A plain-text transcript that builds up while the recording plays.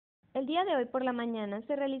El día de hoy por la mañana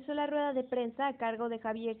se realizó la rueda de prensa a cargo de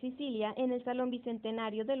Javier Sicilia en el Salón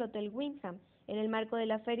Bicentenario del Hotel Wyndham, en el marco de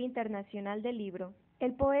la Feria Internacional del Libro.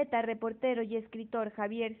 El poeta, reportero y escritor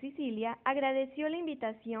Javier Sicilia agradeció la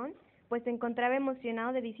invitación, pues se encontraba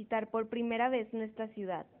emocionado de visitar por primera vez nuestra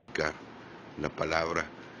ciudad. La palabra,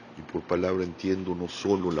 y por palabra entiendo no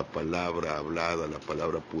solo la palabra hablada, la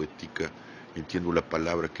palabra poética, entiendo la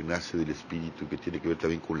palabra que nace del espíritu y que tiene que ver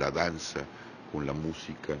también con la danza, con la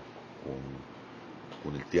música,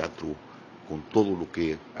 con el teatro, con todo lo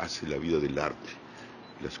que hace la vida del arte,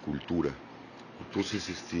 la escultura. Entonces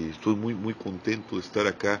estoy muy contento de estar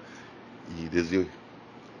acá y desde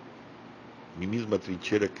mi misma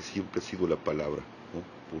trinchera que siempre ha sido la palabra, ¿no?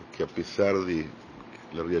 Porque a pesar de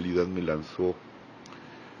que la realidad me lanzó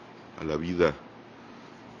a la vida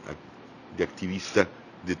de activista,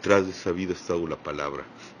 detrás de esa vida ha estado la palabra,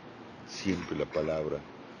 siempre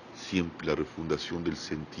la refundación del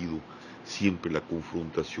sentido, siempre la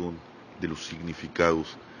confrontación de los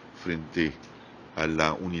significados frente a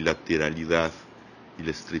la unilateralidad y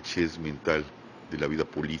la estrechez mental de la vida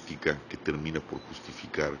política que termina por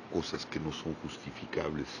justificar cosas que no son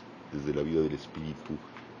justificables desde la vida del espíritu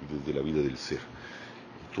y desde la vida del ser.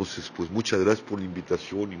 Entonces, pues muchas gracias por la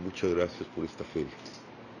invitación y muchas gracias por esta feria.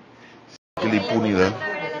 ¿Qué la impunidad?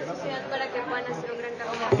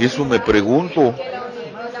 Eso me pregunto.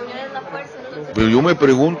 Pero yo me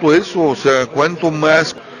pregunto eso, o sea, ¿cuánto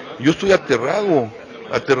más? Yo estoy aterrado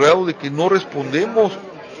de que no respondemos.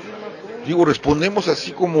 Digo, respondemos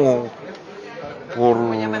así como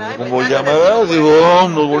llamadas,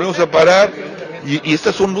 nos volvemos a parar. Y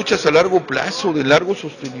estas son luchas a largo plazo, de largo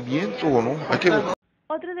sostenimiento, ¿no?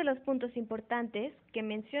 Otro de los puntos importantes que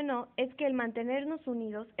mencionó es que el mantenernos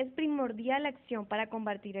unidos es primordial acción para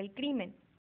combatir el crimen.